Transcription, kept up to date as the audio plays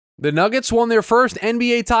The Nuggets won their first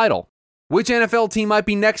NBA title. Which NFL team might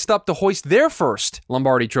be next up to hoist their first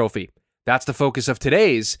Lombardi Trophy? That's the focus of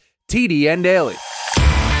today's TDN Daily.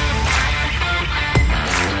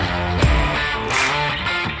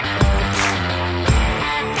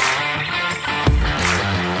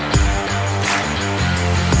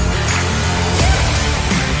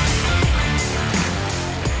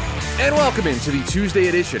 And welcome into the Tuesday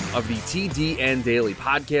edition of the TDN Daily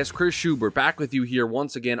podcast. Chris Schubert back with you here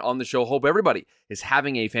once again on the show. Hope everybody is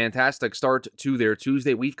having a fantastic start to their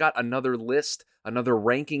Tuesday. We've got another list, another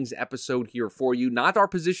rankings episode here for you. Not our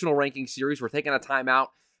positional ranking series. We're taking a time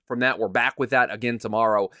out from that. We're back with that again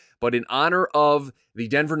tomorrow. But in honor of the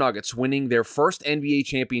Denver Nuggets winning their first NBA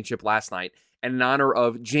championship last night, and in honor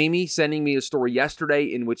of Jamie sending me a story yesterday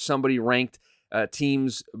in which somebody ranked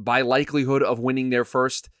teams by likelihood of winning their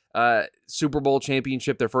first Super Bowl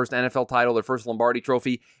championship, their first NFL title, their first Lombardi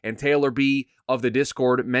Trophy, and Taylor B of the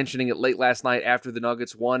Discord mentioning it late last night after the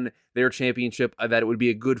Nuggets won their championship, that it would be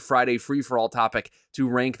a good Friday free-for-all topic to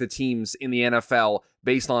rank the teams in the NFL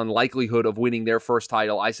based on likelihood of winning their first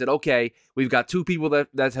title. I said, okay, we've got two people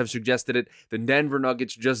that have suggested it. The Denver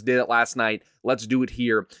Nuggets just did it last night. Let's do it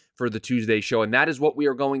here for the Tuesday show, and that is what we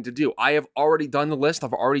are going to do. I have already done the list.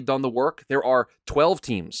 I've already done the work. There are 12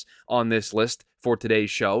 teams on this list for today's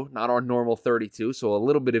show, not our normal 32, so a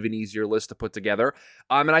little bit of an easier list to put together.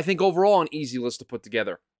 And I think overall an easy list to put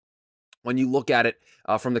together when you look at it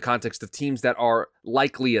from the context of teams that are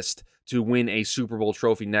likeliest to win a Super Bowl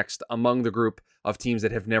trophy next among the group of teams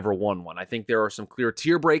that have never won one. I think there are some clear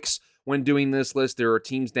tier breaks when doing this list. There are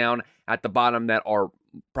teams down at the bottom that are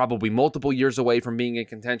probably multiple years away from being in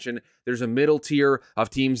contention. There's a middle tier of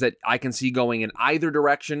teams that I can see going in either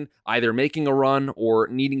direction, either making a run or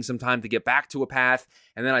needing some time to get back to a path.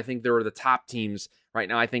 And then I think there are the top teams. Right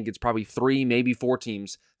now, I think it's probably 3, maybe 4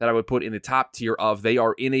 teams that I would put in the top tier of they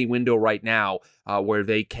are in a window right now where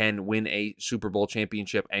they can win a Super Bowl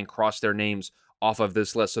championship and cross their names off of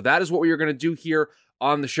this list. So that is what we are going to do here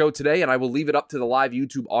on the show today, and I will leave it up to the live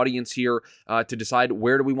YouTube audience here to decide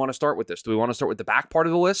where do we want to start with this. Do we want to start with the back part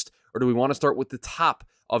of the list, or do we want to start with the top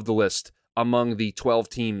of the list among the 12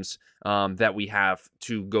 teams that we have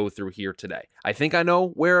to go through here today? I think I know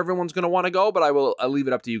where everyone's going to want to go, but I'll leave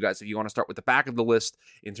it up to you guys. If you want to start with the back of the list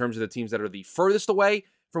in terms of the teams that are the furthest away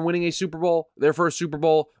from winning a Super Bowl, their first Super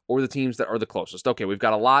Bowl, or the teams that are the closest. Okay, we've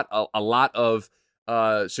got a lot of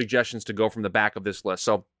suggestions to go from the back of this list.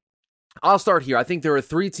 So I'll start here. I think there are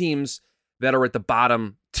 3 teams that are at the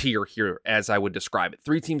bottom tier here, as I would describe it.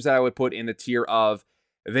 3 teams that I would put in the tier of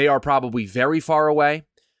they are probably very far away,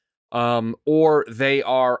 or they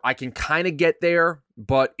are, I can kind of get there,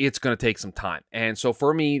 but it's going to take some time. And so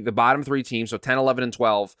for me, the bottom 3 teams, so 10, 11, and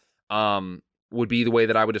 12, would be the way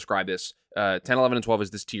that I would describe this. 10, 11, and 12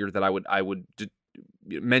 is this tier that I would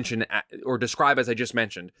mention or describe as I just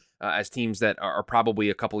mentioned, as teams that are probably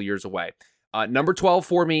a couple of years away. Number 12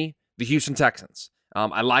 for me, the Houston Texans.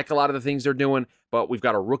 I like a lot of the things they're doing, but we've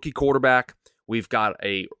got a rookie quarterback. We've got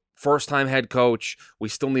a first-time head coach. We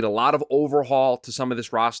still need a lot of overhaul to some of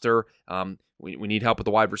this roster. We need help with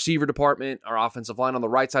the wide receiver department. Our offensive line on the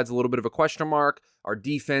right side's a little bit of a question mark. Our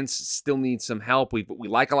defense still needs some help. We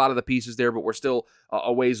like a lot of the pieces there, but we're still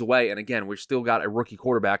a ways away. And again, we've still got a rookie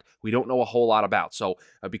quarterback we don't know a whole lot about. So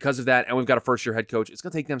because of that, and we've got a first-year head coach, it's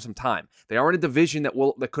going to take them some time. They are in a division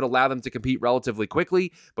that could allow them to compete relatively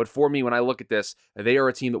quickly. But for me, when I look at this, they are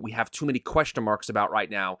a team that we have too many question marks about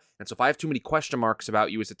right now. And so if I have too many question marks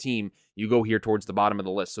about you as a team, you go here towards the bottom of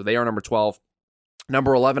the list. So they are number 12.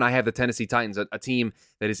 Number 11, I have the Tennessee Titans, a team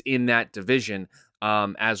that is in that division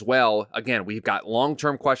as well. Again, we've got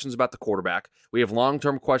long-term questions about the quarterback. We have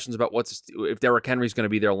long-term questions about if Derrick Henry's going to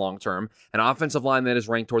be there long-term. An offensive line that is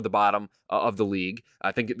ranked toward the bottom of the league.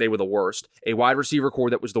 I think they were the worst. A wide receiver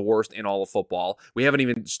core that was the worst in all of football. We haven't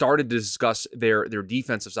even started to discuss their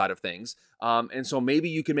defensive side of things. And so maybe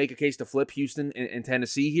you can make a case to flip Houston and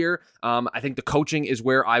Tennessee here. I think the coaching is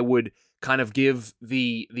where I would kind of give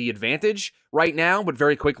the advantage right now, but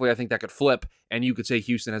very quickly I think that could flip, and you could say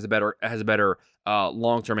Houston has a better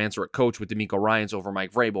long-term answer at coach with DeMeco Ryans over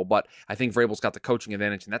Mike Vrabel. But I think Vrabel's got the coaching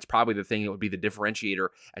advantage, and that's probably the thing that would be the differentiator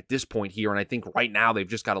at this point here. And I think right now they've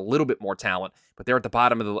just got a little bit more talent, but they're at the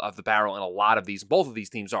bottom of the barrel, and a lot of these, both of these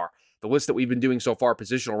teams are. The list that we've been doing so far,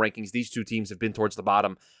 positional rankings, these 2 teams have been towards the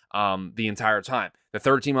bottom the entire time. The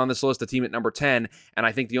third team on this list, the team at number 10, and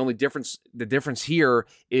I think the difference here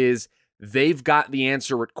is they've got the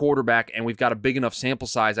answer at quarterback, and we've got a big enough sample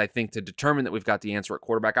size, I think, to determine that we've got the answer at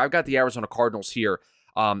quarterback. I've got the Arizona Cardinals here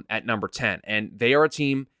at number 10, and they are a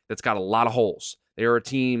team that's got a lot of holes. They are a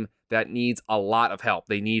team that needs a lot of help.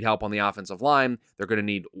 They need help on the offensive line. They're going to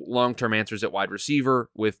need long-term answers at wide receiver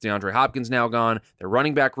with DeAndre Hopkins now gone. Their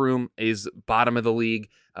running back room is bottom of the league.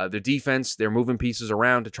 The defense, they're moving pieces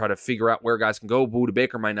around to try to figure out where guys can go. Budda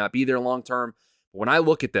Baker might not be there long-term. When I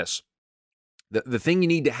look at this, the thing you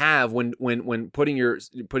need to have when putting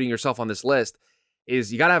yourself on this list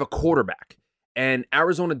is you got to have a quarterback. And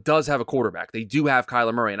Arizona does have a quarterback. They do have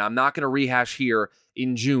Kyler Murray. And I'm not going to rehash here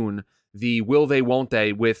in June the will they, won't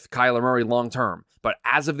they with Kyler Murray long term. But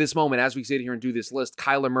as of this moment, as we sit here and do this list,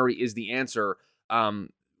 Kyler Murray is the answer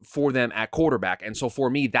for them at quarterback. And so for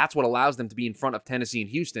me, that's what allows them to be in front of Tennessee and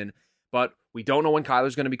Houston. But we don't know when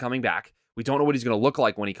Kyler's going to be coming back. We don't know what he's going to look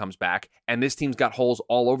like when he comes back. And this team's got holes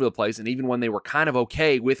all over the place. And even when they were kind of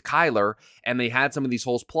okay with Kyler and they had some of these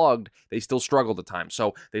holes plugged, they still struggled at times.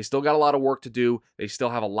 So they still got a lot of work to do. They still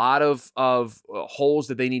have a lot of holes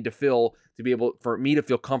that they need to fill to be able for me to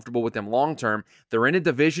feel comfortable with them long term. They're in a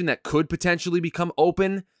division that could potentially become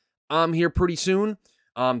open here pretty soon.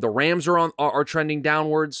 The Rams are trending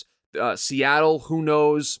downwards. Seattle, who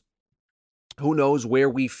knows? Who knows where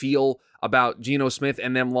we feel about Geno Smith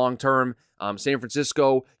and them long term. San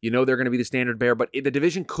Francisco, they're going to be the standard bearer, but the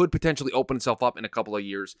division could potentially open itself up in a couple of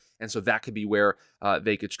years, and so that could be where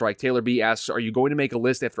they could strike. Taylor B asks, are you going to make a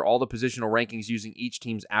list after all the positional rankings using each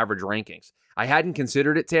team's average rankings? I hadn't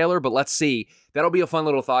considered it, Taylor, but let's see. That'll be a fun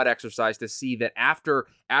little thought exercise to see that after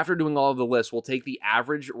doing all of the lists, we'll take the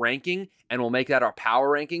average ranking and we'll make that our power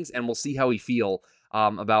rankings, and we'll see how we feel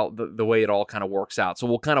about the way it all kind of works out. So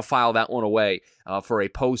we'll kind of file that one away for a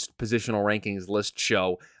post-positional rankings list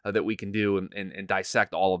show that we can do and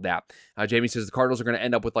dissect all of that. Jamie says the Cardinals are going to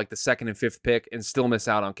end up with like the 2nd and 5th pick and still miss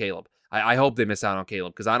out on Caleb. I hope they miss out on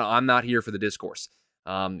Caleb because I'm not here for the discourse.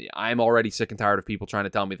 I'm already sick and tired of people trying to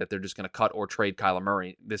tell me that they're just going to cut or trade Kyler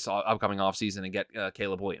Murray this upcoming offseason and get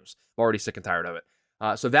Caleb Williams. I'm already sick and tired of it.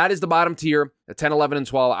 So that is the bottom tier, 10, 11, and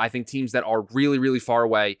 12. I think teams that are really, really far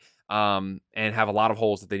away and have a lot of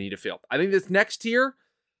holes that they need to fill. I think this next tier,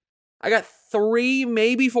 I got 3,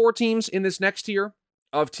 maybe 4 teams in this next tier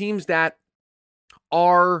of teams that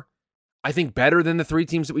are, I think, better than the 3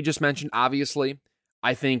 teams that we just mentioned, obviously.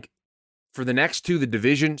 I think for the next 2, the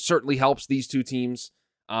division certainly helps these 2 teams.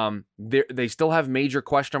 They still have major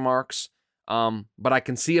question marks, but I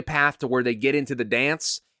can see a path to where they get into the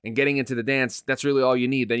dance, and getting into the dance, that's really all you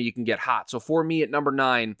need. Then you can get hot. So for me at number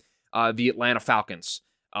 9, the Atlanta Falcons.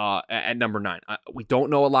 At number 9. We don't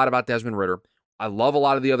know a lot about Desmond Ridder. I love a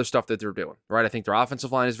lot of the other stuff that they're doing, right? I think their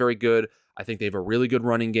offensive line is very good. I think they have a really good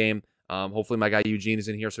running game. Hopefully my guy Eugene is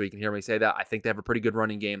in here so he can hear me say that. I think they have a pretty good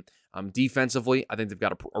running game. Defensively, I think they've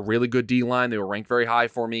got a really good D-line. They were ranked very high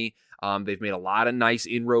for me. They've made a lot of nice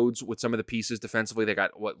inroads with some of the pieces defensively. They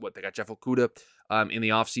got they got Jeff Okudah in the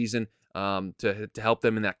offseason to help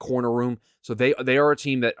them in that corner room. So they are a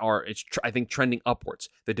team that are, I think, trending upwards.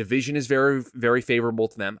 The division is very, very favorable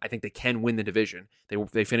to them. I think they can win the division.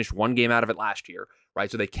 They finished 1 game out of it last year,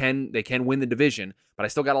 right? So they can win the division, but I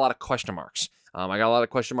still got a lot of question marks. I got a lot of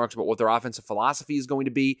question marks about what their offensive philosophy is going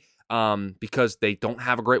to be because they don't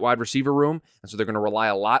have a great wide receiver room, and so they're going to rely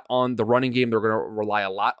a lot on the running game. They're going to rely a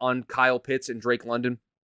lot on Kyle Pitts and Drake London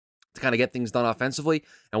to kind of get things done offensively,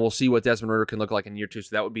 and we'll see what Desmond Ridder can look like in year 2.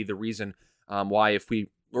 So that would be the reason why, if we're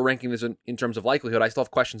ranking this in terms of likelihood, I still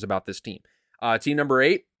have questions about this team. Team number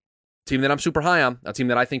 8, team that I'm super high on, a team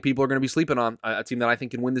that I think people are going to be sleeping on, a team that I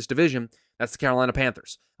think can win this division, that's the Carolina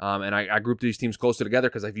Panthers. And I grouped these teams closer together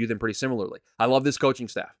because I view them pretty similarly. I love this coaching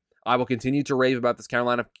staff. I will continue to rave about this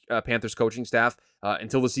Carolina Panthers coaching staff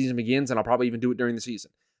until the season begins, and I'll probably even do it during the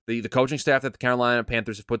season. The coaching staff that the Carolina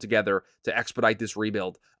Panthers have put together to expedite this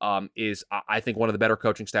rebuild is, I think, one of the better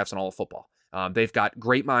coaching staffs in all of football. They've got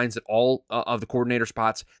great minds at all of the coordinator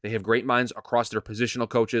spots. They have great minds across their positional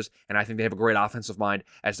coaches, and I think they have a great offensive mind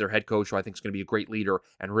as their head coach, who I think is going to be a great leader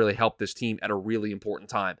and really help this team at a really important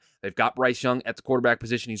time. They've got Bryce Young at the quarterback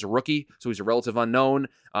position. He's a rookie, so he's a relative unknown.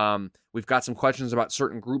 We've got some questions about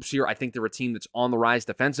certain groups here. I think they're a team that's on the rise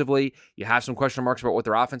defensively. You have some question marks about what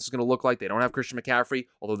their offense is going to look like. They don't have Christian McCaffrey,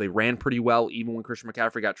 although they ran pretty well even when Christian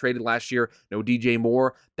McCaffrey got traded last year. No DJ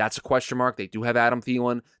Moore. That's a question mark. They do have Adam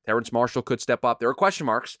Thielen. Terrence Marshall could step up. There are question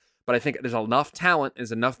marks, but I think there's enough talent,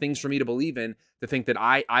 there's enough things for me to believe in to think that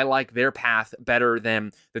I like their path better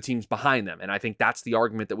than the teams behind them. And I think that's the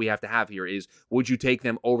argument that we have to have here is, would you take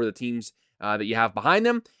them over the teams that you have behind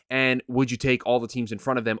them? And would you take all the teams in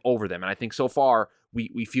front of them over them? And I think so far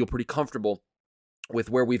we feel pretty comfortable with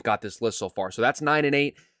where we've got this list so far. So that's 9 and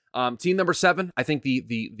 8. Team number 7, I think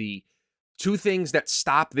the 2 things that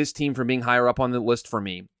stop this team from being higher up on the list for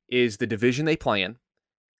me is the division they play in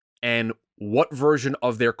and what version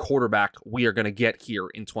of their quarterback we are going to get here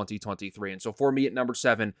in 2023. And so for me at number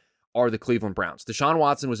 7, are the Cleveland Browns. Deshaun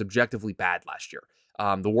Watson was objectively bad last year.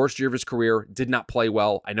 The worst year of his career, did not play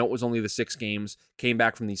well. I know it was only the 6 games, came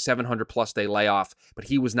back from the 700-plus day layoff, but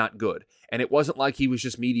he was not good. And it wasn't like he was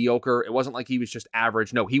just mediocre. It wasn't like he was just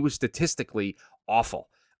average. No, he was statistically awful.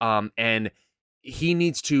 And he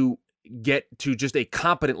needs to get to just a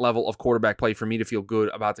competent level of quarterback play for me to feel good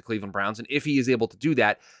about the Cleveland Browns. And if he is able to do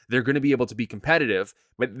that, they're going to be able to be competitive.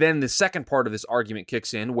 But then the second part of this argument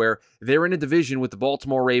kicks in where they're in a division with the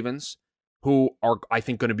Baltimore Ravens, who are, I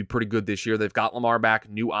think, going to be pretty good this year. They've got Lamar back,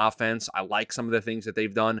 new offense. I like some of the things that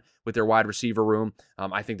they've done with their wide receiver room.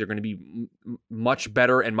 I think they're going to be much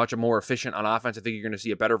better and much more efficient on offense. I think you're going to see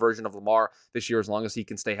a better version of Lamar this year as long as he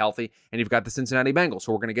can stay healthy. And you've got the Cincinnati Bengals,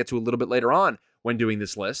 who we're going to get to a little bit later on when doing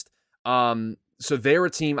this list. So they're a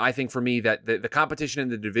team, I think, for me, that the competition in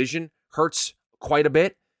the division hurts quite a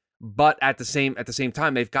bit. But at the same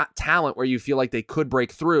time, they've got talent where you feel like they could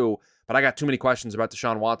break through. But I got too many questions about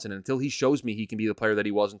Deshaun Watson until he shows me he can be the player that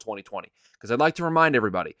he was in 2020. Because I'd like to remind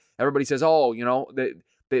everybody. Everybody says, oh,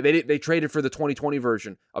 they traded for the 2020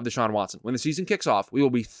 version of Deshaun Watson. When the season kicks off, we will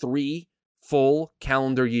be 3 full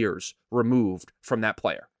calendar years removed from that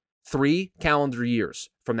player. 3 calendar years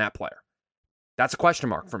from that player. That's a question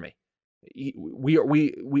mark for me.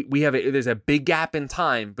 There's a big gap in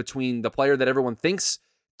time between the player that everyone thinks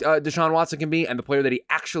Deshaun Watson can be and the player that he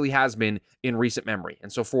actually has been in recent memory.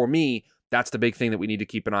 And so for me, that's the big thing that we need to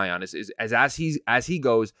keep an eye on is as he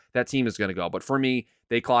goes, that team is going to go. But for me,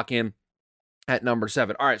 they clock in at number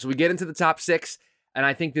 7. All right, so we get into the top 6, and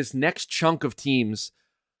I think this next chunk of teams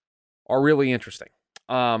are really interesting.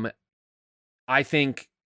 I think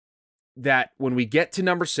that when we get to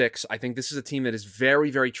number 6, I think this is a team that is very,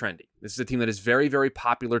 very trendy. This is a team that is very, very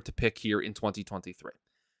popular to pick here in 2023.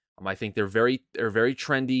 I think they're very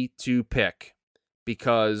trendy to pick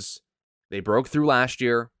because they broke through last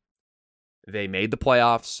year. They made the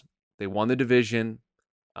playoffs. They won the division.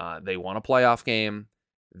 They won a playoff game.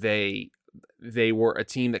 They were a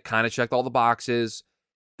team that kind of checked all the boxes.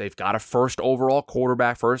 They've got a first pick overall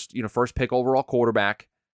quarterback.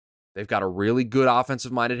 They've got a really good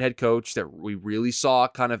offensive-minded head coach that we really saw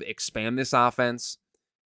kind of expand this offense.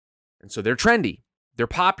 And so they're trendy. They're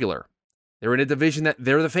popular. They're in a division that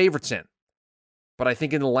they're the favorites in. But I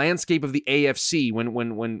think in the landscape of the AFC,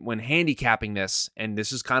 when handicapping this, and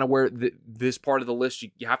this is kind of where this part of the list, you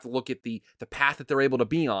have to look at the path that they're able to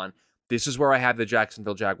be on. This is where I have the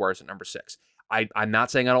Jacksonville Jaguars at number 6. I'm not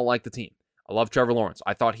saying I don't like the team. I love Trevor Lawrence.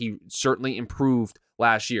 I thought he certainly improved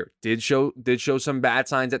last year. Did show some bad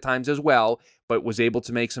signs at times as well, but was able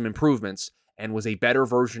to make some improvements and was a better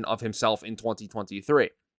version of himself in 2023.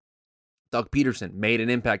 Doug Peterson made an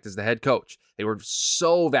impact as the head coach. They were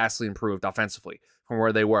so vastly improved offensively from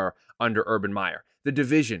where they were under Urban Meyer. The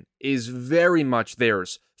division is very much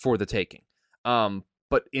theirs for the taking.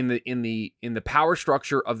 But in the power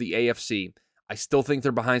structure of the AFC, I still think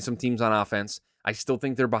they're behind some teams on offense. I still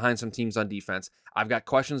think they're behind some teams on defense. I've got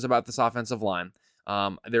questions about this offensive line.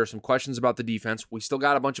 There are some questions about the defense. We still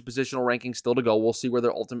got a bunch of positional rankings still to go. We'll see where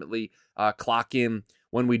they'll ultimately clock in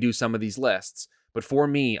when we do some of these lists. But for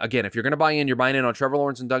me, again, if you're going to buy in, you're buying in on Trevor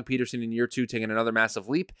Lawrence and Doug Peterson in year 2, taking another massive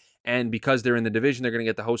leap. And because they're in the division, they're going to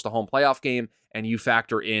get to host a home playoff game, and you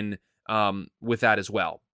factor in with that as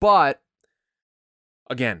well. But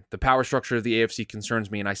again, the power structure of the AFC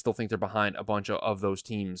concerns me, and I still think they're behind a bunch of those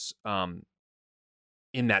teams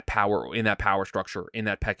in that power structure, in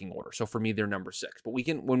that pecking order. So for me, they're number 6. But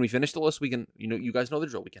when we finish the list, we can, you guys know the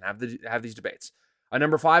drill. We can have these debates.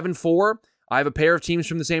 Number 5 and 4, I have a pair of teams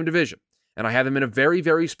from the same division. And I have them in a very,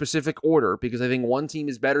 very specific order because I think one team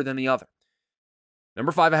is better than the other.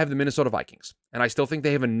 Number 5, I have the Minnesota Vikings. And I still think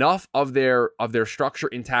they have enough of their structure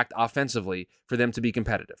intact offensively for them to be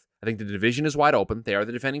competitive. I think the division is wide open. They are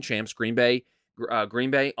the defending champs. Green Bay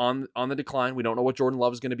on the decline. We don't know what Jordan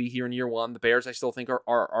Love is going to be here in year 1. The Bears, I still think,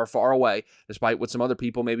 are far away, despite what some other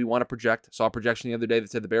people maybe want to project. Saw a projection the other day that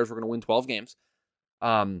said the Bears were going to win 12 games.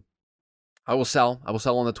 I will sell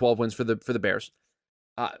on the 12 wins for the Bears.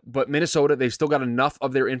 But Minnesota, they've still got enough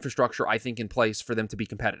of their infrastructure, I think, in place for them to be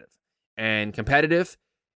competitive. And competitive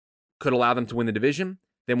could allow them to win the division.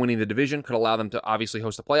 Then winning the division could allow them to obviously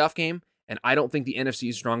host a playoff game. And I don't think the NFC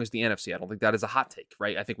is as strong as the NFC. I don't think that is a hot take,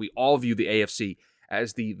 right? I think we all view the AFC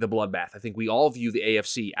as the bloodbath. I think we all view the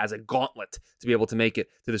AFC as a gauntlet to be able to make it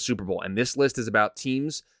to the Super Bowl. And this list is about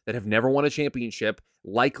teams that have never won a championship,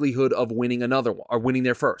 likelihood of winning another one or winning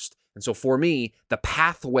their first. And so for me, the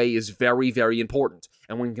pathway is very, very important.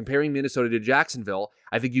 And when comparing Minnesota to Jacksonville,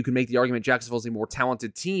 I think you can make the argument Jacksonville is a more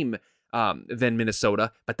talented team than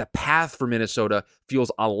Minnesota, but the path for Minnesota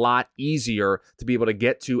feels a lot easier to be able to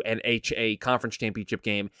get to an HA conference championship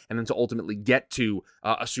game and then to ultimately get to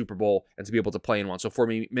a Super Bowl and to be able to play in one. So for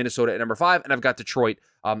me, Minnesota at number 5, and I've got Detroit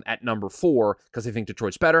at number 4 because I think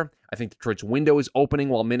Detroit's better. I think Detroit's window is opening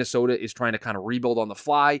while Minnesota is trying to kind of rebuild on the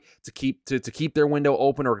fly to keep their window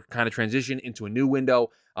open or kind of transition into a new window.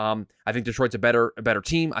 I think Detroit's a better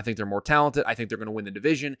team. I think they're more talented. I think they're going to win the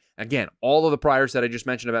division. Again, all of the priors that I just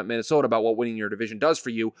mentioned about Minnesota, about what winning your division does for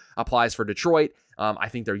you, applies for Detroit. I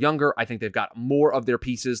think they're younger. I think they've got more of their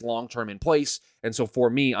pieces long-term in place. And so for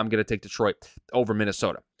me, I'm going to take Detroit over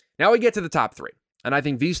Minnesota. Now we get to the top 3. And I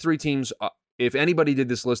think these 3 teams, if anybody did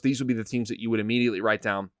this list, these would be the teams that you would immediately write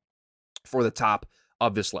down for the top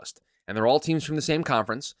of this list. And they're all teams from the same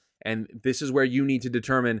conference. And this is where you need to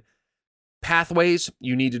determine pathways.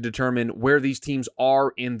 You need to determine where these teams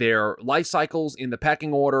are in their life cycles, in the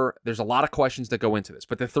pecking order. There's a lot of questions that go into this.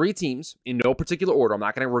 But the 3 teams, in no particular order, I'm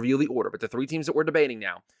not going to reveal the order, but the 3 teams that we're debating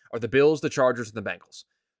now are the Bills, the Chargers, and the Bengals.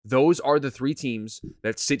 Those are the 3 teams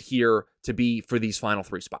that sit here to be for these final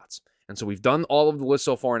 3 spots. And so we've done all of the list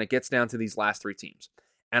so far, and it gets down to these last 3 teams.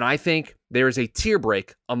 And I think there is a tier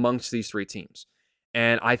break amongst these 3 teams.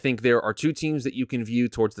 And I think there are 2 teams that you can view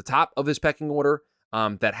towards the top of this pecking order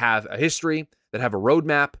that have a history, that have a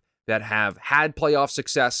roadmap, that have had playoff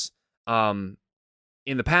success in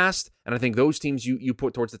the past. And I think those teams you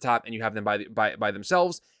put towards the top and you have them by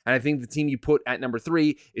themselves. And I think the team you put at number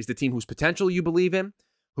 3 is the team whose potential you believe in,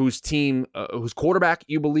 whose quarterback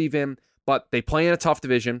you believe in, but they play in a tough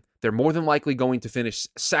division. They're more than likely going to finish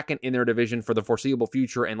second in their division for the foreseeable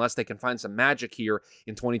future unless they can find some magic here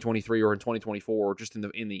in 2023 or in 2024 or just in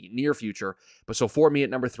the near future. But so for me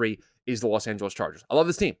at number 3 is the Los Angeles Chargers. I love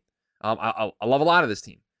this team. I love a lot of this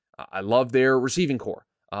team. I love their receiving core.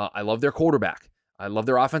 I love their quarterback. I love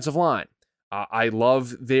their offensive line. I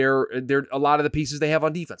love their a lot of the pieces they have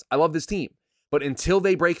on defense. I love this team. But until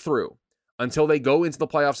they break through, until they go into the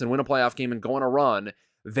playoffs and win a playoff game and go on a run,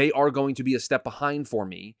 they are going to be a step behind for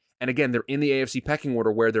me. And again, they're in the AFC pecking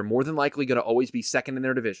order where they're more than likely going to always be second in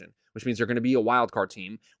their division, which means they're going to be a wild card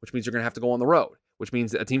team, which means they're going to have to go on the road, which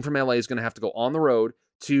means that a team from LA is going to have to go on the road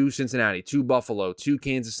to Cincinnati, to Buffalo, to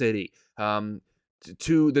Kansas City,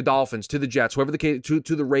 to the Dolphins, to the Jets, whoever the case, to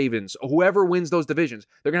the Ravens, whoever wins those divisions,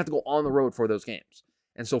 they're going to have to go on the road for those games.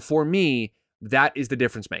 And so for me, that is the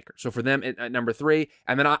difference maker. So for them at number 3,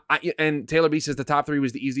 and then and Taylor B says the top 3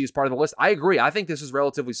 was the easiest part of the list. I agree. I think this is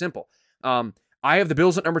relatively simple. I have the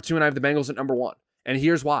Bills at number 2 and I have the Bengals at number 1. And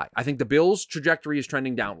here's why. I think the Bills' trajectory is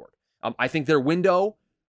trending downward. I think their window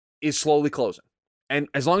is slowly closing. And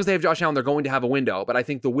as long as they have Josh Allen, they're going to have a window. But I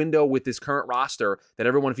think the window with this current roster that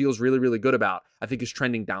everyone feels really, really good about, I think is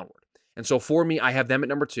trending downward. And so for me, I have them at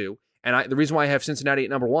number 2. And the reason why I have Cincinnati at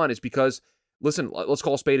number 1 is because, listen, let's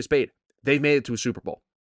call a spade a spade. They've made it to a Super Bowl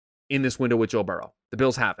in this window with Joe Burrow. The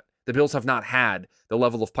Bills haven't. The Bills have not had the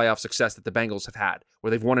level of playoff success that the Bengals have had,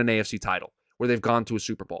 where they've won an AFC title, where they've gone to a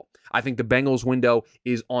Super Bowl. I think the Bengals window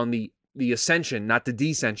is on the ascension, not the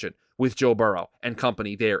descension, with Joe Burrow and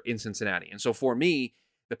company there in Cincinnati. And so for me,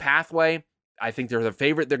 the pathway, I think they're the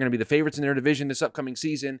favorite. They're going to be the favorites in their division this upcoming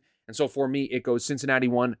season. And so for me, it goes Cincinnati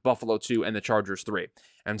 1, Buffalo 2, and the Chargers 3.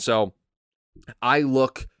 And so I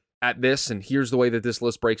look at this, and here's the way that this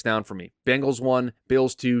list breaks down for me. Bengals 1,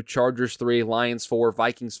 Bills 2, Chargers 3, Lions 4,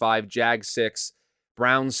 Vikings 5, Jags 6,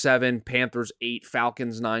 Browns 7, Panthers 8,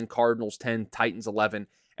 Falcons 9, Cardinals 10, Titans 11,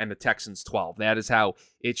 and the Texans 12. That is how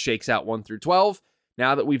it shakes out 1 through 12.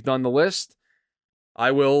 Now that we've done the list,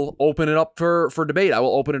 I will open it up for debate. I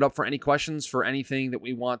will open it up for any questions, for anything that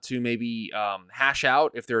we want to maybe hash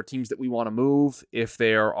out, if there are teams that we want to move, if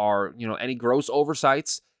there are any gross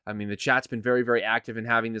oversights. I mean, the chat's been very, very active in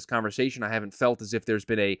having this conversation. I haven't felt as if there's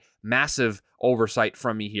been a massive oversight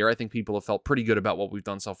from me here. I think people have felt pretty good about what we've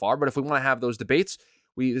done so far. But if we want to have those debates,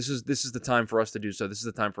 this is the time for us to do so. This is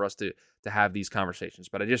the time for us to have these conversations.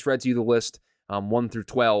 But I just read to you the list 1 through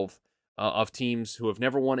 12 of teams who have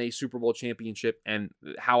never won a Super Bowl championship and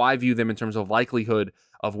how I view them in terms of likelihood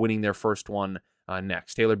of winning their first one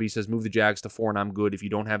next. Taylor B says, move the Jags to 4 and I'm good. If you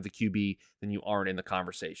don't have the QB, then you aren't in the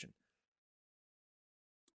conversation.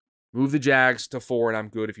 Move the Jags to 4 and I'm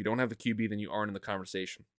good. If you don't have the QB, then you aren't in the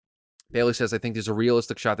conversation. Bailey says, I think there's a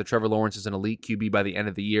realistic shot that Trevor Lawrence is an elite QB by the end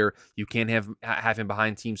of the year. You can't have him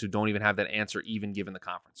behind teams who don't even have that answer, even given the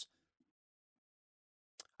conference.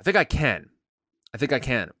 I think I can. I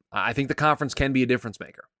think the conference can be a difference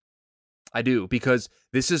maker. I do, because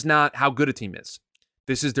this is not how good a team is.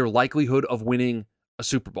 This is their likelihood of winning a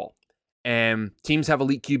Super Bowl. And teams have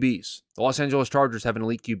elite QBs. The Los Angeles Chargers have an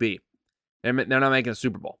elite QB. They're not making a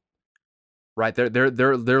Super Bowl. Right? They're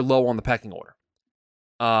low on the pecking order.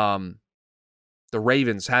 The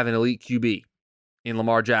Ravens have an elite QB in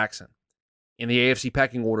Lamar Jackson. In the AFC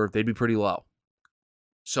pecking order, they'd be pretty low.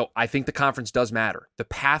 So I think the conference does matter. The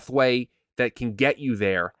pathway that can get you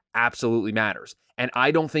there absolutely matters. And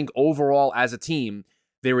I don't think overall as a team,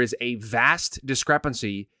 there is a vast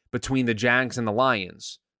discrepancy between the Jags and the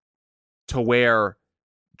Lions to where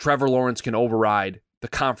Trevor Lawrence can override the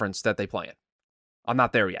conference that they play in. I'm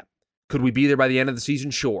not there yet. Could we be there by the end of the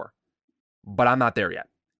season? Sure. But I'm not there yet.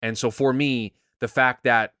 And so for me, the fact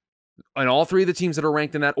that in all three of the teams that are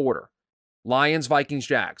ranked in that order, Lions, Vikings,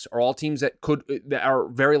 Jags, are all teams that are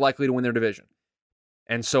very likely to win their division.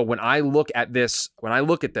 And so when I look at this,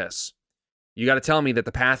 you got to tell me that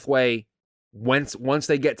the pathway, once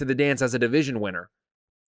they get to the dance as a division winner,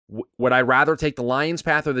 would I rather take the Lions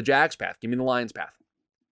path or the Jags path? Give me the Lions path.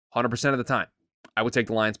 100% of the time, I would take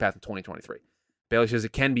the Lions path in 2023. Bailey says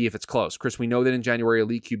it can be if it's close. Chris, we know that in January,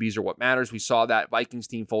 elite QBs are what matters. We saw that Vikings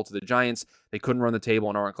team fold to the Giants. They couldn't run the table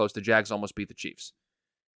and aren't close. The Jags almost beat the Chiefs.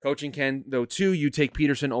 Coaching Ken, though, too, you take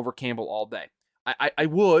Peterson over Campbell all day. I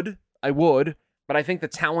would, but I think the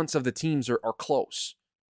talents of the teams are close.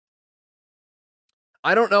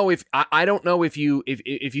 I don't know if you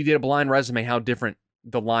did a blind resume how different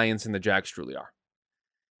the Lions and the Jags truly are.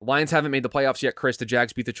 The Lions haven't made the playoffs yet, Chris. The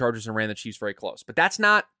Jags beat the Chargers and ran the Chiefs very close. But that's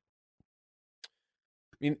not.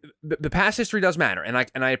 I mean, the past history does matter, and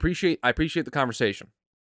I appreciate the conversation.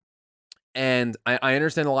 And I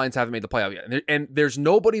understand the Lions haven't made the playoff yet. And there's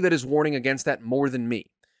nobody that is warning against that more than me.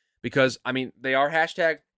 Because, I mean, they are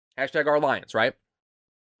hashtag our Lions, right?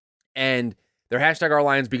 And they're hashtag our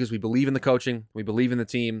Lions because we believe in the coaching, we believe in the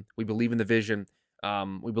team, we believe in the vision,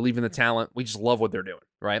 we believe in the talent. We just love what they're doing,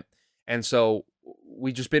 right? And so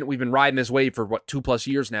we've been riding this wave for 2+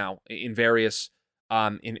 years now in various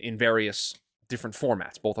different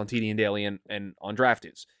formats, both on TDN Daily and on Draft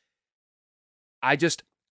Dudes.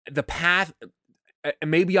 The path,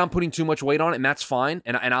 maybe I'm putting too much weight on it, and that's fine,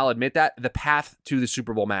 and I'll admit that. The path to the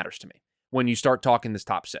Super Bowl matters to me when you start talking this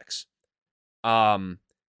top six.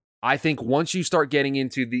 I think once you start getting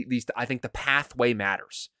into these, I think the pathway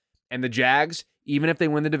matters. And the Jags, even if they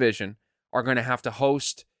win the division, are going to have to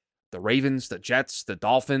host the Ravens, the Jets, the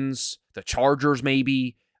Dolphins, the Chargers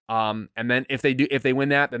maybe. And then if they win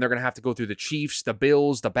that, then they're going to have to go through the Chiefs, the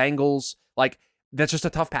Bills, the Bengals. Like, that's just a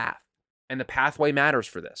tough path. And the pathway matters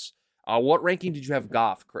for this. What ranking did you have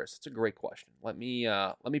Goff, Chris? It's a great question. Let me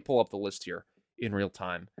pull up the list here in real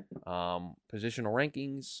time. Positional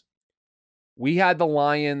rankings. We had the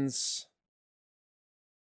Lions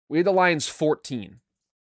 14.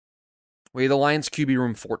 We had the Lions QB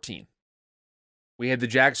room 14. We had the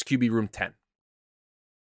Jags QB room 10.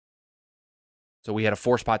 So we had a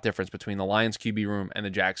 4-spot difference between the Lions QB room and the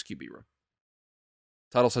Jags QB room.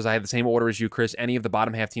 Tuttle says, I have the same order as you, Chris. Any of the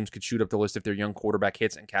bottom half teams could shoot up the list if their young quarterback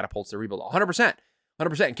hits and catapults their rebuild. 100%.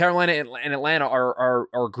 And Carolina and Atlanta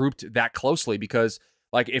are grouped that closely because,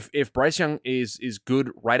 like, if Bryce Young is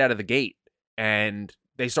good right out of the gate and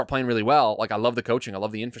they start playing really well, like, I love the coaching, I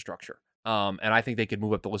love the infrastructure. And I think they could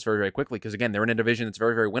move up the list very, very quickly because, again, they're in a division that's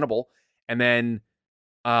very, very winnable. And then,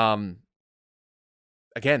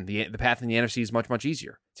 again, the path in the NFC is much, much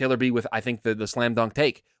easier. Taylor B with, I think, the slam dunk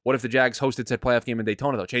take. What if the Jags hosted said playoff game in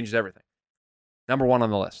Daytona, though? Changes everything. Number 1 on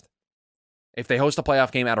the list. If they host a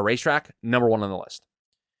playoff game at a racetrack, number 1 on the list.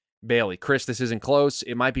 Bailey, Chris, this isn't close.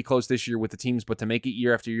 It might be close this year with the teams, but to make it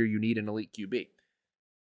year after year, you need an elite QB.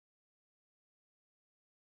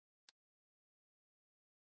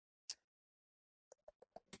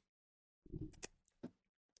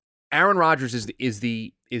 Aaron Rodgers is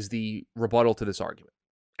the rebuttal to this argument.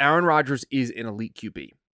 Aaron Rodgers is an elite QB.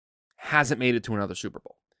 Hasn't made it to another Super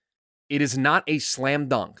Bowl. It is not a slam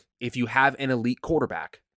dunk if you have an elite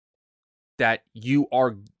quarterback that you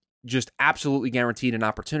are just absolutely guaranteed an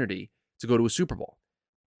opportunity to go to a Super Bowl.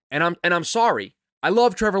 And I'm sorry. I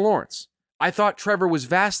love Trevor Lawrence. I thought Trevor was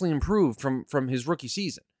vastly improved from his rookie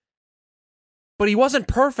season. But he wasn't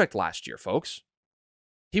perfect last year, folks.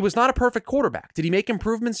 He was not a perfect quarterback. Did he make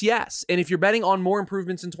improvements? Yes. And if you're betting on more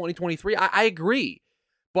improvements in 2023, I agree.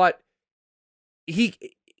 But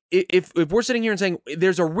if we're sitting here and saying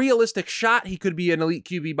there's a realistic shot he could be an elite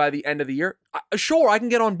QB by the end of the year, sure, I can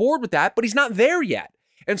get on board with that, but he's not there yet.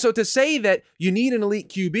 And so to say that you need an elite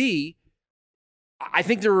QB, I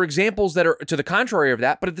think there are examples that are to the contrary of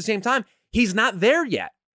that, but at the same time, he's not there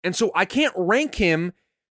yet. And so I can't rank him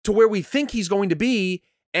to where we think he's going to be.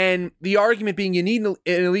 And the argument being you need an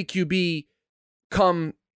elite QB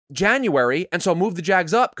come January, and so move the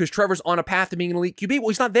Jags up because Trevor's on a path to being an elite QB. Well,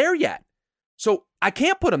 he's not there yet. So I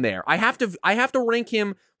can't put him there. I have to rank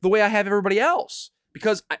him the way I have everybody else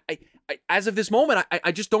because I as of this moment,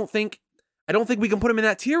 I just don't think we can put him in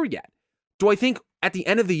that tier yet. Do I think at the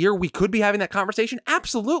end of the year we could be having that conversation?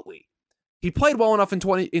 Absolutely. He played well enough in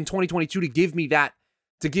 2022 to give me that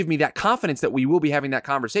confidence that we will be having that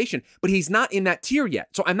conversation, but he's not in that tier yet.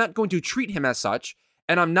 So I'm not going to treat him as such,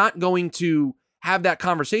 and I'm not going to have that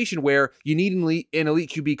conversation where you need an elite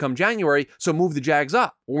QB come January, so move the Jags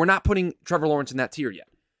up. Well, we're not putting Trevor Lawrence in that tier yet.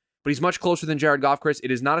 But he's much closer than Jared Goff, Chris. It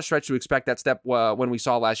is not a stretch to expect that step when we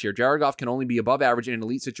saw last year. Jared Goff can only be above average in an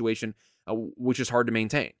elite situation, which is hard to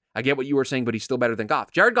maintain. I get what you were saying, but he's still better than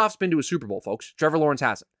Goff. Jared Goff's been to a Super Bowl, folks. Trevor Lawrence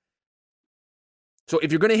hasn't. So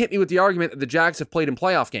if you're going to hit me with the argument that the Jags have played in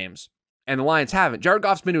playoff games and the Lions haven't, Jared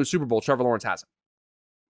Goff's been to a Super Bowl, Trevor Lawrence hasn't.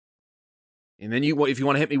 And then if you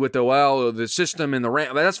want to hit me with the system and the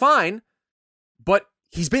Ram, that's fine, but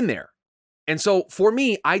he's been there. And so for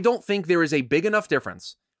me, I don't think there is a big enough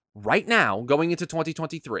difference right now going into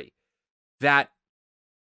 2023 that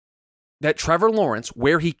Trevor Lawrence,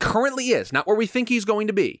 where he currently is, not where we think he's going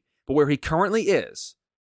to be, but where he currently is,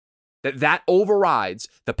 that overrides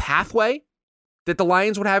the pathway that the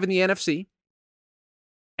Lions would have in the NFC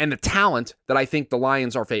and the talent that I think the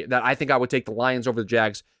Lions are that I think I would take the Lions over the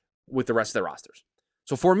Jags with the rest of their rosters.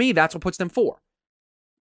 So for me, that's what puts them 4.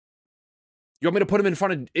 You want me to put them in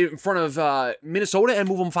front of Minnesota and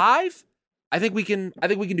move them 5? I think we can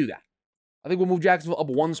do that. I think we'll move Jacksonville up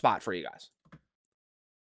 1 spot for you guys.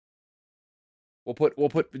 We'll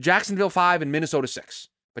put Jacksonville 5 and Minnesota 6.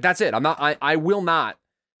 But that's it. I will not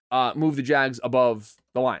move the Jags above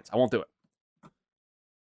the Lions. I won't do it.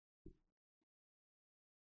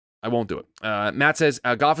 Matt says,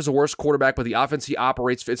 Goff is a worse quarterback, but the offense he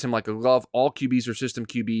operates fits him like a glove. All QBs are system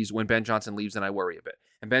QBs. When Ben Johnson leaves, then I worry a bit.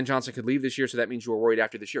 And Ben Johnson could leave this year, so that means you are worried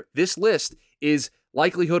after this year. This list is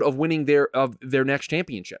likelihood of winning their next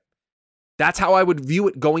championship. That's how I would view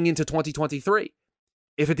it going into 2023.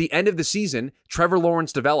 If at the end of the season, Trevor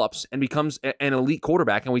Lawrence develops and becomes an elite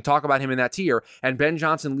quarterback, and we talk about him in that tier, and Ben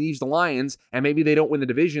Johnson leaves the Lions, and maybe they don't win the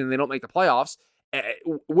division and they don't make the playoffs,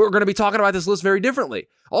 we're going to be talking about this list very differently.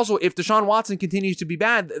 Also, if Deshaun Watson continues to be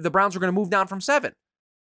bad, the Browns are going to move down from 7.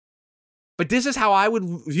 But this is how I would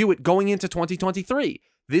view it going into 2023.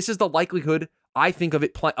 This is the likelihood, I think, of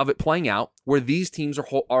it playing out where these teams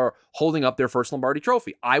are holding up their first Lombardi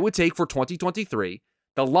trophy. I would take for 2023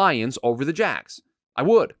 the Lions over the Jags. I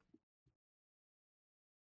would.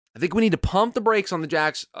 I think we need to pump the brakes on the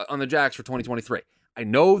Jags for 2023. I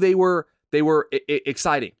know they were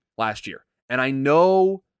exciting last year. And I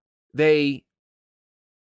know they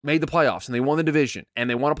made the playoffs and they won the division and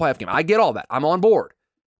they won a playoff game. I get all that. I'm on board,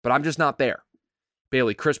 but I'm just not there.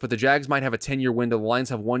 Bailey, Chris, but the Jags might have a 10-year window. The Lions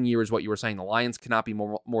have 1 year is what you were saying. The Lions cannot be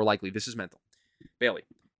more likely. This is mental. Bailey,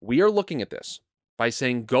 we are looking at this by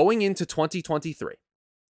saying going into 2023,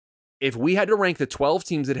 if we had to rank the 12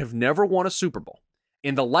 teams that have never won a Super Bowl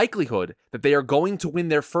in the likelihood that they are going to win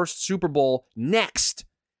their first Super Bowl next,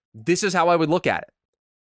 this is how I would look at it.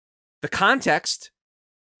 The context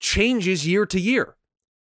changes year to year.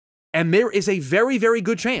 And there is a very, very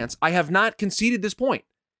good chance, I have not conceded this point,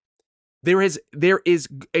 there is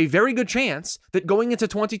a very good chance that going into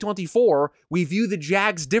 2024, we view the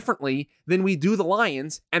Jags differently than we do the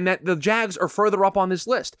Lions, and that the Jags are further up on this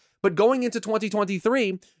list. But going into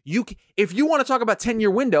 2023, if you want to talk about 10-year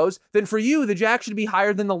windows, then for you, the Jags should be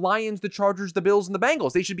higher than the Lions, the Chargers, the Bills, and the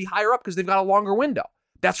Bengals. They should be higher up because they've got a longer window.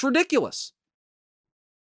 That's ridiculous.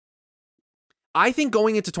 I think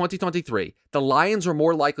going into 2023, the Lions are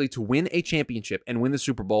more likely to win a championship and win the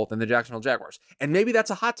Super Bowl than the Jacksonville Jaguars. And maybe that's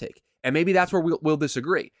a hot take. And maybe that's where we'll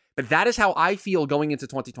disagree. But that is how I feel going into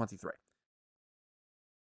 2023.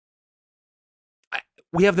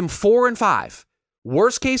 We have them 4 and 5.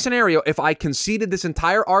 Worst case scenario, if I conceded this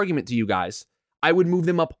entire argument to you guys, I would move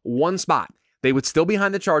them up 1 spot. They would still be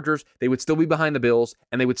behind the Chargers, they would still be behind the Bills,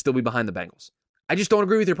 and they would still be behind the Bengals. I just don't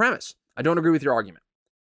agree with your premise. I don't agree with your argument.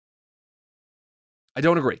 I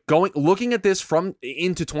don't agree. Looking at this from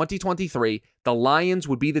into 2023, the Lions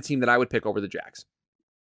would be the team that I would pick over the Jags.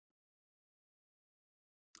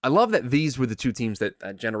 I love that these were the 2 teams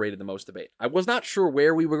that generated the most debate. I was not sure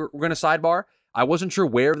where we were going to sidebar. I wasn't sure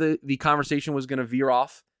where the conversation was going to veer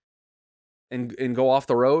off and go off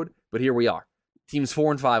the road, but here we are. Teams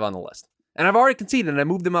 4 and 5 on the list. And I've already conceded, and I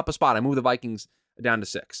moved them up a spot. I moved the Vikings down to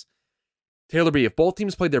 6. Taylor B, if both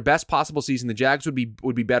teams played their best possible season, the Jags would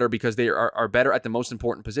be better because they are better at the most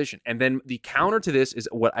important position. And then the counter to this is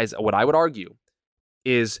what I would argue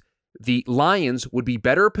is the Lions would be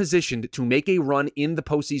better positioned to make a run in the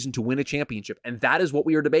postseason to win a championship. And that is what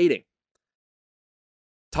we are debating.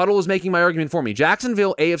 Tuttle is making my argument for me.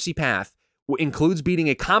 Jacksonville AFC path includes beating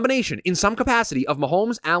a combination in some capacity of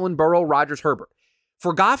Mahomes, Allen, Burrow, Rodgers, Herbert.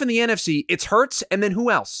 For Goff in the NFC, it's Hurts and then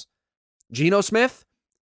who else? Geno Smith?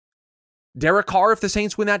 Derek Carr, if the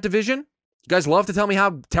Saints win that division, you guys love to tell me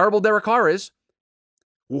how terrible Derek Carr is.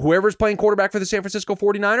 Whoever's playing quarterback for the San Francisco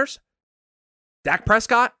 49ers, Dak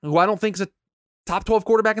Prescott, who I don't think is a top 12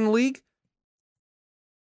 quarterback in the league.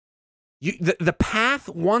 The path,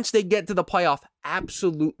 once they get to the playoff,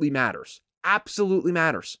 absolutely matters. Absolutely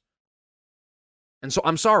matters. And so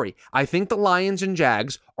I'm sorry. I think the Lions and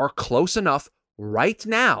Jags are close enough right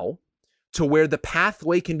now to where the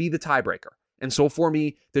pathway can be the tiebreaker. And so for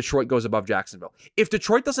me, Detroit goes above Jacksonville. If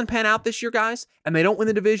Detroit doesn't pan out this year, guys, and they don't win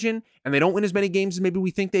the division, and they don't win as many games as maybe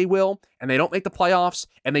we think they will, and they don't make the playoffs,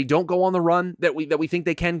 and they don't go on the run that we think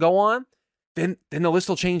they can go on, then the list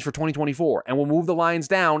will change for 2024, and we'll move the Lions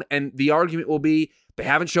down, and the argument will be, they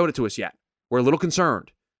haven't showed it to us yet. We're a little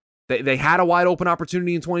concerned. They had a wide open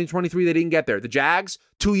opportunity in 2023. They didn't get there. The Jags,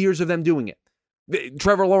 2 years of them doing it.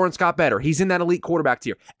 Trevor Lawrence got better. He's in that elite quarterback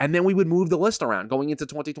tier. And then we would move the list around going into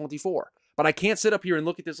 2024. But I can't sit up here and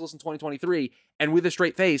look at this list in 2023 and with a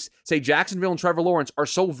straight face say Jacksonville and Trevor Lawrence are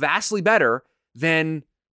so vastly better than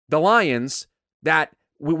the Lions that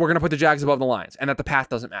we're going to put the Jags above the Lions and that the path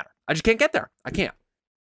doesn't matter. I just can't get there. I can't.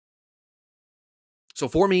 So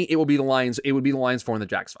for me, it will be the Lions. It would be the Lions 4 and the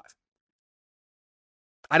Jags 5.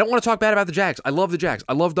 I don't want to talk bad about the Jags. I love the Jags.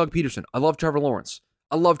 I love Doug Peterson. I love Trevor Lawrence.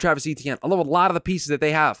 I love Travis Etienne. I love a lot of the pieces that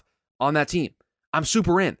they have on that team. I'm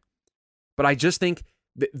super in. But I just think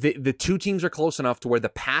the two teams are close enough to where the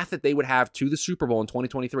path that they would have to the Super Bowl in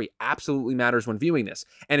 2023 absolutely matters when viewing this.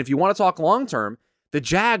 And if you want to talk long-term, the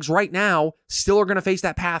Jags right now still are going to face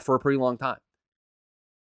that path for a pretty long time.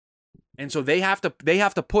 And so they have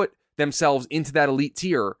to put themselves into that elite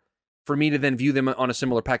tier for me to then view them on a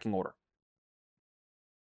similar pecking order.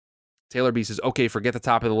 Taylor B says, okay, forget the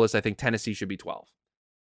top of the list. I think Tennessee should be 12.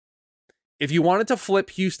 If you wanted to flip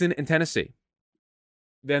Houston and Tennessee,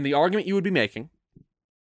 then the argument you would be making,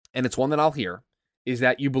 and it's one that I'll hear, is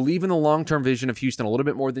that you believe in the long-term vision of Houston a little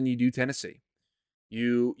bit more than you do Tennessee.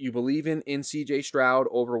 You believe in CJ Stroud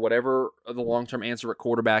over whatever the long-term answer at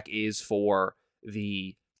quarterback is for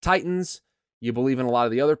the Titans. You believe in a lot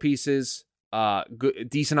of the other pieces. Good,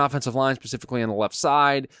 decent offensive line, specifically on the left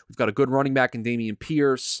side. We've got a good running back in Dameon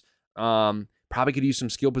Pierce. Probably could use some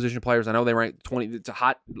skill position players. I know they rank 20. It's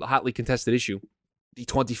a hotly contested issue. The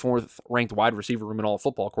 24th ranked wide receiver room in all of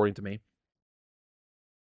football, according to me.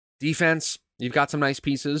 Defense, you've got some nice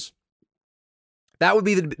pieces. That would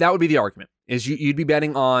be the argument. Is you'd be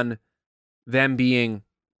betting on them being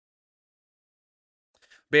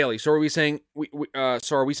Bailey. So are we saying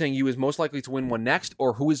are we saying you is most likely to win one next,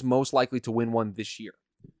 or who is most likely to win one this year?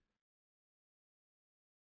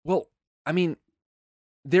 Well, I mean,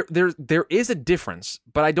 there is a difference,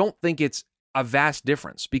 but I don't think it's a vast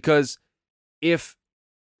difference, because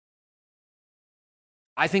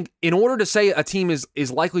I think in order to say a team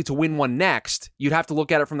is likely to win one next, you'd have to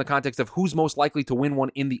look at it from the context of who's most likely to win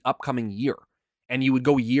one in the upcoming year. And you would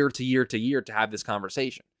go year to year to year to have this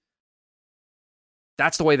conversation.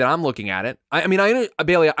 That's the way that I'm looking at it.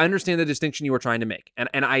 Bailey, I understand the distinction you were trying to make.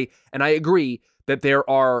 And I agree that there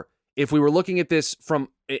are, if we were looking at this from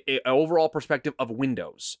an overall perspective of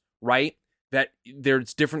windows, right? That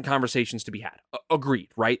there's different conversations to be had. Agreed,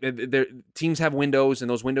 right? Teams have windows, and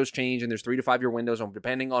those windows change, and there's 3 to 5 year windows, and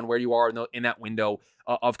depending on where you are in that window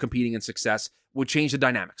of competing in success, would change the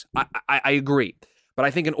dynamics. I agree. But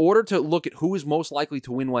I think in order to look at who is most likely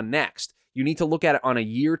to win one next, you need to look at it on a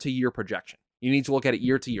year-to-year projection. You need to look at it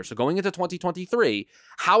year to year. So going into 2023,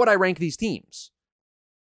 how would I rank these teams?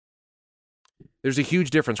 There's a huge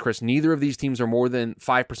difference, Chris. Neither of these teams are more than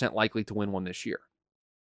 5% likely to win one this year.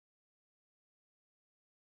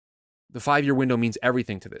 The 5-year window means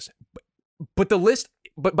everything to this. But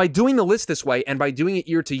by doing the list this way and by doing it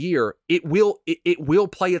year to year, it will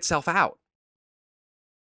play itself out.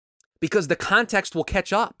 Because the context will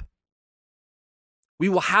catch up. We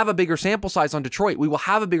will have a bigger sample size on Detroit. We will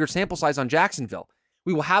have a bigger sample size on Jacksonville.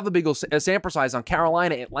 We will have a bigger sample size on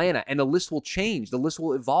Carolina, Atlanta, and the list will change. The list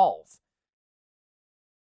will evolve.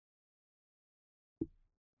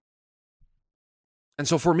 And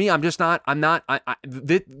so for me, this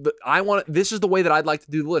is the way that I'd like to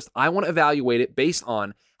do the list. I want to evaluate it based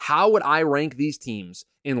on how would I rank these teams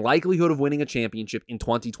in likelihood of winning a championship in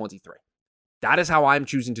 2023. That is how I'm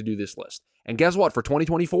choosing to do this list. And guess what? For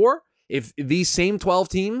 2024, if these same 12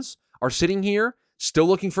 teams are sitting here still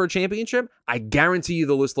looking for a championship, I guarantee you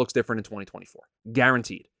the list looks different in 2024.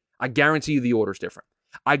 Guaranteed. I guarantee you the order's different.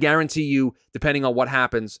 I guarantee you, depending on what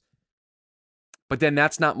happens, but then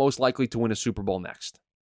that's not most likely to win a Super Bowl next.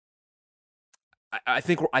 I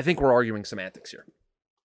think we're arguing semantics here.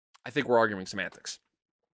 I think we're arguing semantics.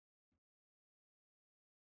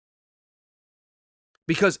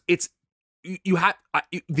 Because you have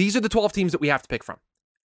these are the 12 teams that we have to pick from.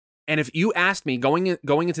 And if you asked me going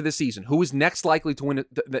into this season, who is next likely to win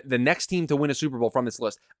the next team to win a Super Bowl from this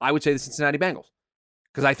list, I would say the Cincinnati Bengals,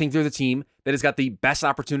 because I think they're the team that has got the best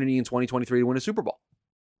opportunity in 2023 to win a Super Bowl.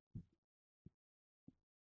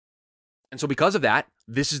 And so because of that,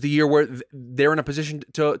 this is the year where they're in a position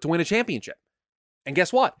to win a championship. And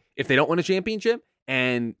guess what? If they don't win a championship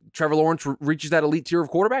and Trevor Lawrence reaches that elite tier of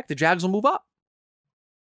quarterback, the Jags will move up.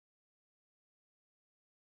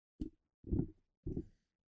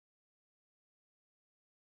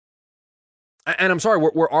 And I'm sorry,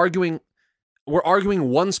 we're arguing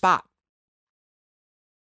one spot.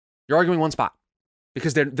 You're arguing one spot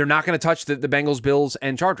because they're not going to touch the Bengals, Bills,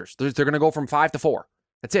 and Chargers. They're going to go from 5 to 4.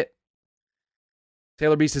 That's it.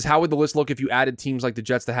 Taylor B says, how would the list look if you added teams like the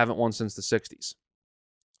Jets that haven't won since the 60s?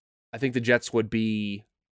 I think the Jets would be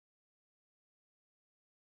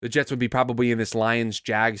probably in this Lions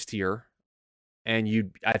Jags tier,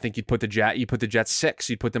 and I think you'd put the Jets 6.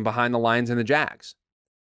 You'd put them behind the Lions and the Jags.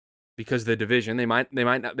 Because the division, they might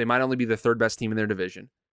only be the third best team in their division.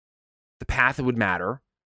 The path would matter.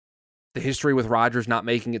 The history with Rodgers not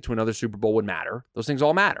making it to another Super Bowl would matter. Those things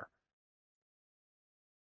all matter.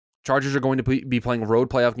 Chargers are going to be playing road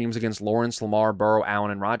playoff games against Lawrence, Lamar, Burrow, Allen,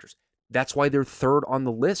 and Rodgers. That's why they're third on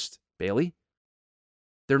the list, Bailey.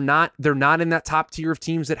 They're not in that top tier of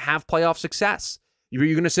teams that have playoff success. You're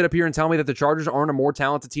going to sit up here and tell me that the Chargers aren't a more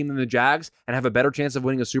talented team than the Jags and have a better chance of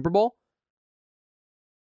winning a Super Bowl?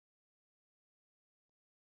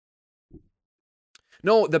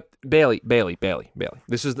 No, Bailey.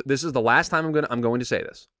 This is the last time I'm going to say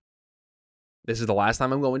this. This is the last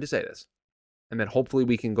time I'm going to say this. And then hopefully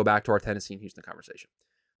we can go back to our Tennessee and Houston conversation.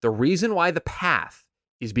 The reason why the path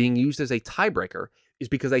is being used as a tiebreaker is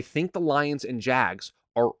because I think the Lions and Jags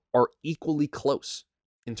are equally close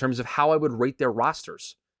in terms of how I would rate their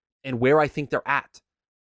rosters and where I think they're at.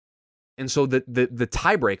 And so the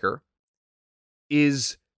tiebreaker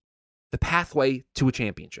is the pathway to a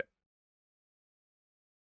championship.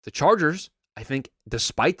 The Chargers, I think,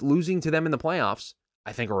 despite losing to them in the playoffs,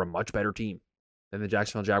 I think are a much better team than the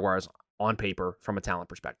Jacksonville Jaguars on paper from a talent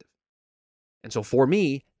perspective. And so for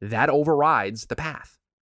me, that overrides the path,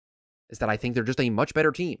 is that I think they're just a much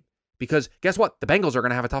better team. Because guess what? The Bengals are going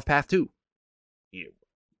to have a tough path too. Are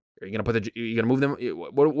you going to move them?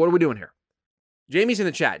 What are we doing here? Jamie's in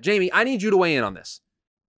the chat. Jamie, I need you to weigh in on this.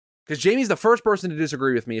 Because Jamie's the first person to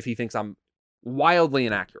disagree with me if he thinks I'm wildly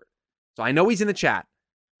inaccurate. So I know he's in the chat.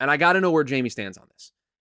 And I got to know where Jamie stands on this.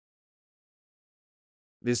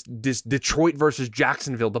 This Detroit versus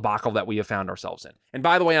Jacksonville debacle that we have found ourselves in. And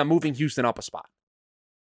by the way, I'm moving Houston up a spot.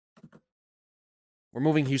 We're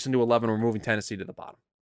moving Houston to 11. We're moving Tennessee to the bottom.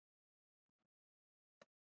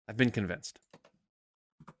 I've been convinced.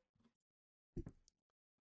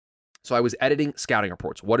 So I was editing scouting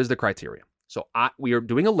reports. What is the criteria? So we are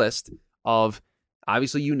doing a list of,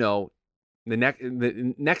 obviously,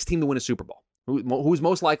 the next team to win a Super Bowl. Who's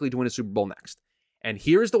most likely to win a Super Bowl next. And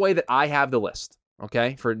here's the way that I have the list,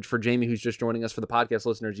 okay? For Jamie, who's just joining us, for the podcast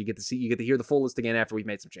listeners, you get to hear the full list again after we've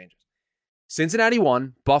made some changes. Cincinnati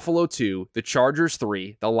 1, Buffalo 2, the Chargers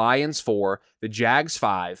 3, the Lions 4, the Jags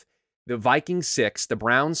 5, the Vikings 6, the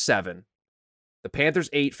Browns 7, the Panthers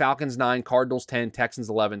 8, Falcons 9, Cardinals 10, Texans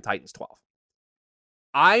 11, Titans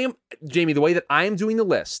 12. Jamie, the way that I am doing the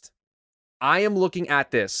list, I am looking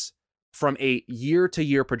at this from a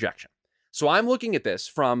year-to-year projection. So I'm looking at this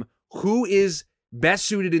from who is best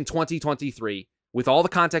suited in 2023 with all the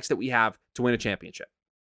context that we have to win a championship.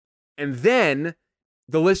 And then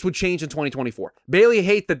the list would change in 2024. Bailey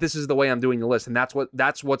hates that this is the way I'm doing the list, and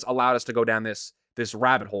that's what's allowed us to go down this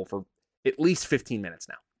rabbit hole for at least 15 minutes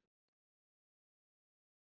now.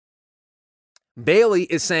 Bailey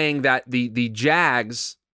is saying that the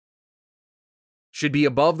Jags should be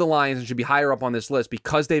above the Lions and should be higher up on this list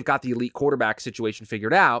because they've got the elite quarterback situation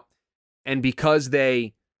figured out. And because of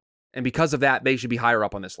that, they should be higher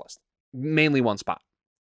up on this list. Mainly one spot.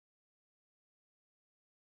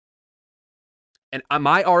 And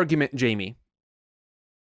my argument, Jamie,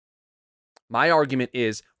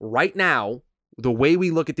 is right now, the way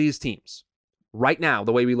we look at these teams,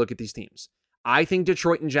 I think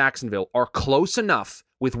Detroit and Jacksonville are close enough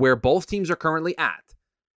with where both teams are currently at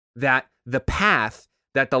that the path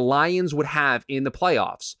that the Lions would have in the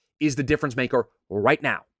playoffs is the difference maker right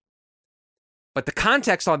now. But the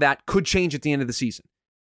context on that could change at the end of the season.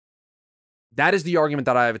 That is the argument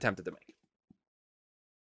that I have attempted to make.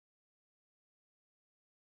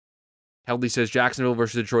 Heldley says Jacksonville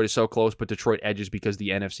versus Detroit is so close, but Detroit edges because the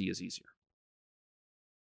NFC is easier.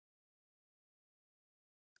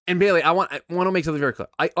 And Bailey, I want to make something very clear.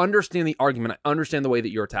 I understand the argument. I understand the way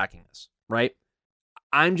that you're attacking this, right?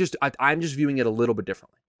 I'm just viewing it a little bit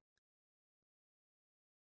differently.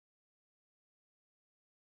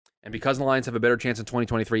 And because the Lions have a better chance in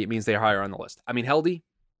 2023, it means they're higher on the list. I mean, Heldy,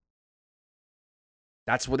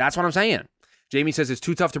 that's what I'm saying. Jamie says it's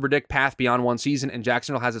too tough to predict path beyond one season, and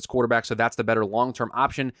Jacksonville has its quarterback, so that's the better long-term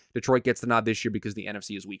option. Detroit gets the nod this year because the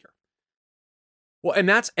NFC is weaker. Well, and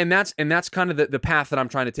that's kind of the path that I'm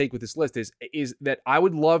trying to take with this list is that we're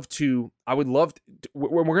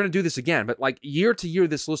going to do this again, but like year to year,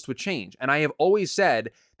 this list would change. And I have always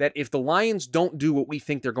said that if the Lions don't do what we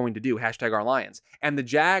think they're going to do, #OurLions, and the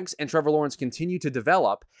Jags and Trevor Lawrence continue to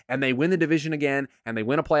develop and they win the division again and they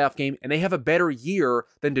win a playoff game and they have a better year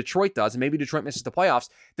than Detroit does, and maybe Detroit misses the playoffs,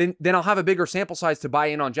 then I'll have a bigger sample size to buy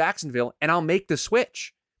in on Jacksonville and I'll make the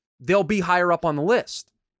switch. They'll be higher up on the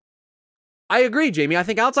list. I agree, Jamie. I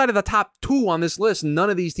think outside of the top 2 on this list, none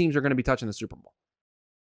of these teams are going to be touching the Super Bowl.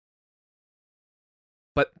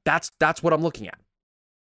 But that's what I'm looking at.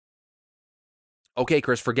 Okay,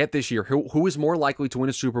 Chris, forget this year. Who is more likely to win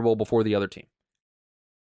a Super Bowl before the other team?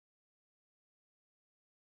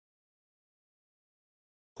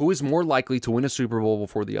 Who is more likely to win a Super Bowl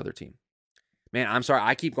before the other team? Man, I'm sorry.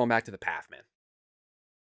 I keep going back to the path, man.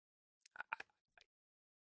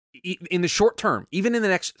 In the short term, even in the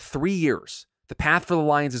next 3 years, the path for the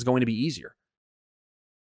Lions is going to be easier.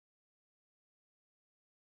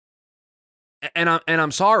 And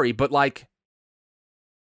I'm sorry, but like,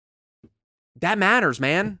 that matters,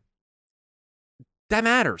 man. That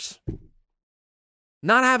matters.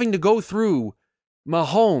 Not having to go through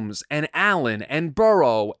Mahomes and Allen and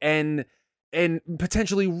Burrow and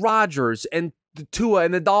potentially Rodgers and Tua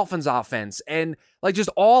and the Dolphins offense and like just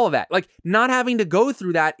all of that. Like not having to go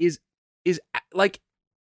through that is like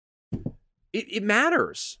it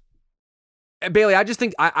matters. Bailey, I just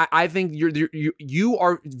think I think you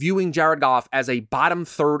are viewing Jared Goff as a bottom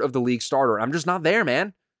third of the league starter. I'm just not there,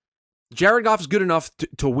 man. Jared Goff is good enough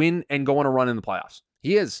to win and go on a run in the playoffs.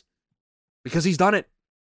 He is, because he's done it.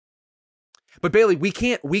 But Bailey, we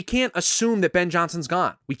can't assume that Ben Johnson's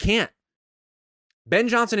gone. We can't. Ben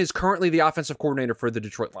Johnson is currently the offensive coordinator for the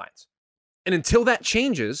Detroit Lions. And until that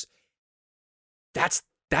changes, that's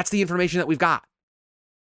the information that we've got.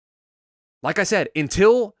 Like I said,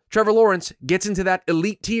 until Trevor Lawrence gets into that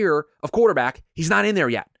elite tier of quarterback, he's not in there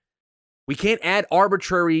yet. We can't add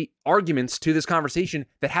arbitrary arguments to this conversation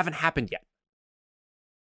that haven't happened yet.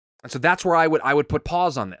 And so that's where I would put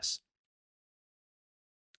pause on this.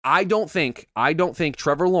 I don't think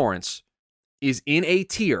Trevor Lawrence is in a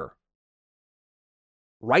tier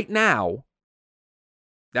right now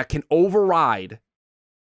that can override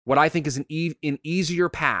what I think is an easier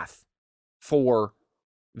path for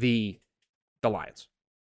the Lions.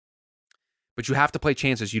 But you have to play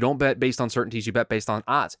chances. You don't bet based on certainties. You bet based on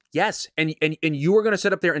odds. Yes, and you are going to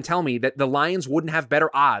sit up there and tell me that the Lions wouldn't have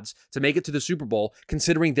better odds to make it to the Super Bowl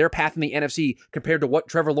considering their path in the NFC compared to what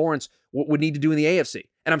Trevor Lawrence would need to do in the AFC.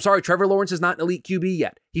 And I'm sorry, Trevor Lawrence is not an elite QB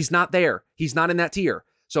yet. He's not there. He's not in that tier.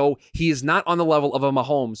 So he is not on the level of a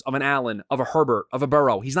Mahomes, of an Allen, of a Herbert, of a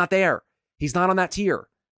Burrow. He's not there. He's not on that tier.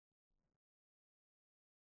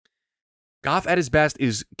 Goff at his best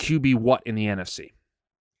is QB what in the NFC?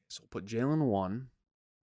 So we'll put Jalen 1.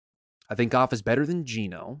 I think Goff is better than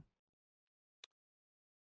Geno.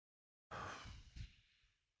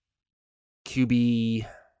 QB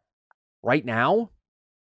right now?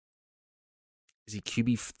 Is he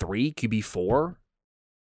QB 3, QB 4?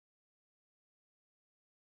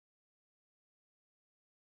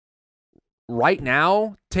 Right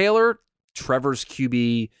now, Taylor, Trevor's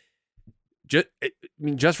QB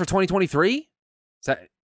just for 2023? Is that?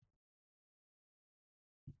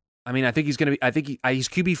 I mean, I think he's going to be, he's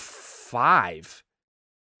QB 5.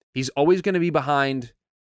 He's always going to be behind.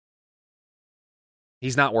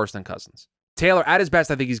 He's not worse than Cousins. Taylor, at his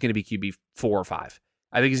best, I think he's going to be QB 4 or 5.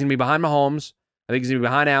 I think he's going to be behind Mahomes. I think he's going to be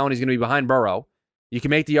behind Allen. He's going to be behind Burrow. You can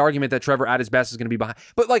make the argument that Trevor, at his best, is going to be behind.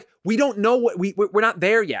 But, like, we don't know what, we're not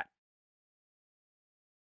there yet.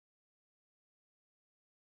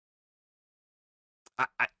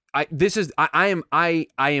 I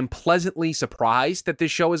am pleasantly surprised that this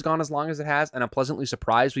show has gone as long as it has, and I'm pleasantly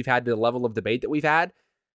surprised we've had the level of debate that we've had.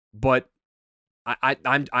 But I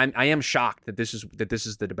am shocked that this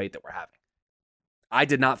is the debate that we're having. I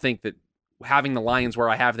did not think that having the Lions where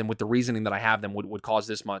I have them with the reasoning that I have them would cause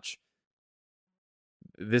this much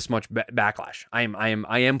backlash.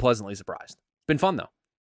 I am pleasantly surprised. It's been fun though.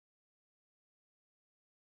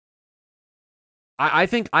 I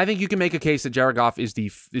think you can make a case that Jared Goff is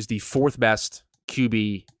the fourth best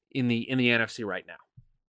QB in the NFC right now.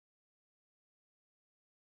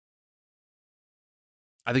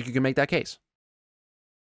 I think you can make that case.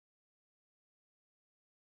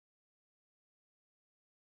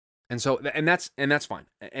 And so, and that's fine.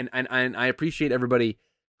 And I appreciate everybody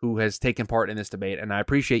who has taken part in this debate, and I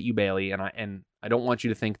appreciate you, Bailey. And I don't want you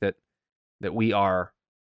to think that we are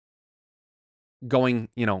going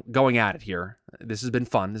at it here. This has been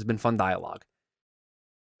fun. This has been fun dialogue.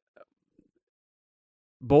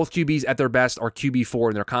 Both QBs at their best are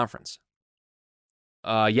QB4 in their conference.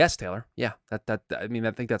 Yes, Taylor. Yeah, I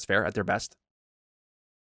think that's fair. At their best.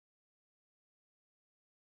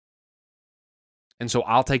 And so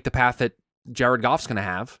I'll take the path that Jared Goff's going to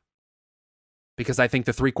have, because I think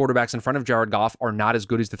the 3 quarterbacks in front of Jared Goff are not as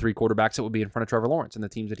good as the 3 quarterbacks that would be in front of Trevor Lawrence and the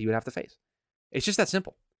teams that he would have to face. It's just that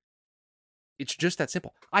simple. It's just that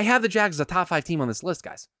simple. I have the Jags as a top 5 team on this list,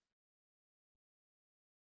 guys.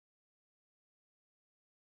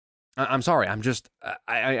 I'm sorry. I'm just,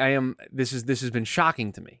 I am, this has been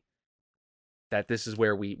shocking to me that this is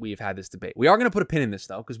where we've had this debate. We are going to put a pin in this,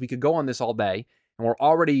 though, because we could go on this all day, and we're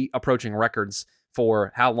already approaching records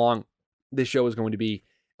for how long this show is going to be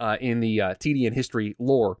in the TDN history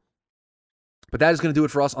lore. But that is going to do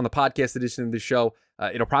it for us on the podcast edition of this show.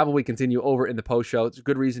 It'll probably continue over in the post show. It's a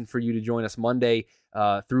good reason for you to join us Monday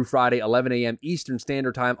through Friday, 11 a.m. Eastern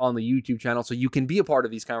Standard Time on the YouTube channel, so you can be a part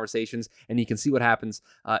of these conversations and you can see what happens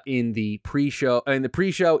in the pre-show, in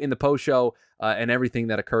the post show, and everything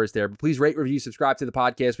that occurs there. But please rate, review, subscribe to the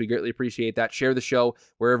podcast. We greatly appreciate that. Share the show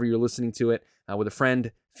wherever you're listening to it with a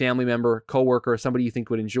friend, family member, coworker, somebody you think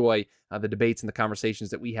would enjoy the debates and the conversations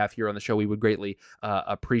that we have here on the show. We would greatly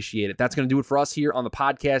appreciate it. That's going to do it for us here on the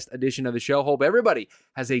podcast edition of the show. Hope everybody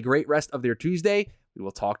has a great rest of their Tuesday. We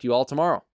will talk to you all tomorrow.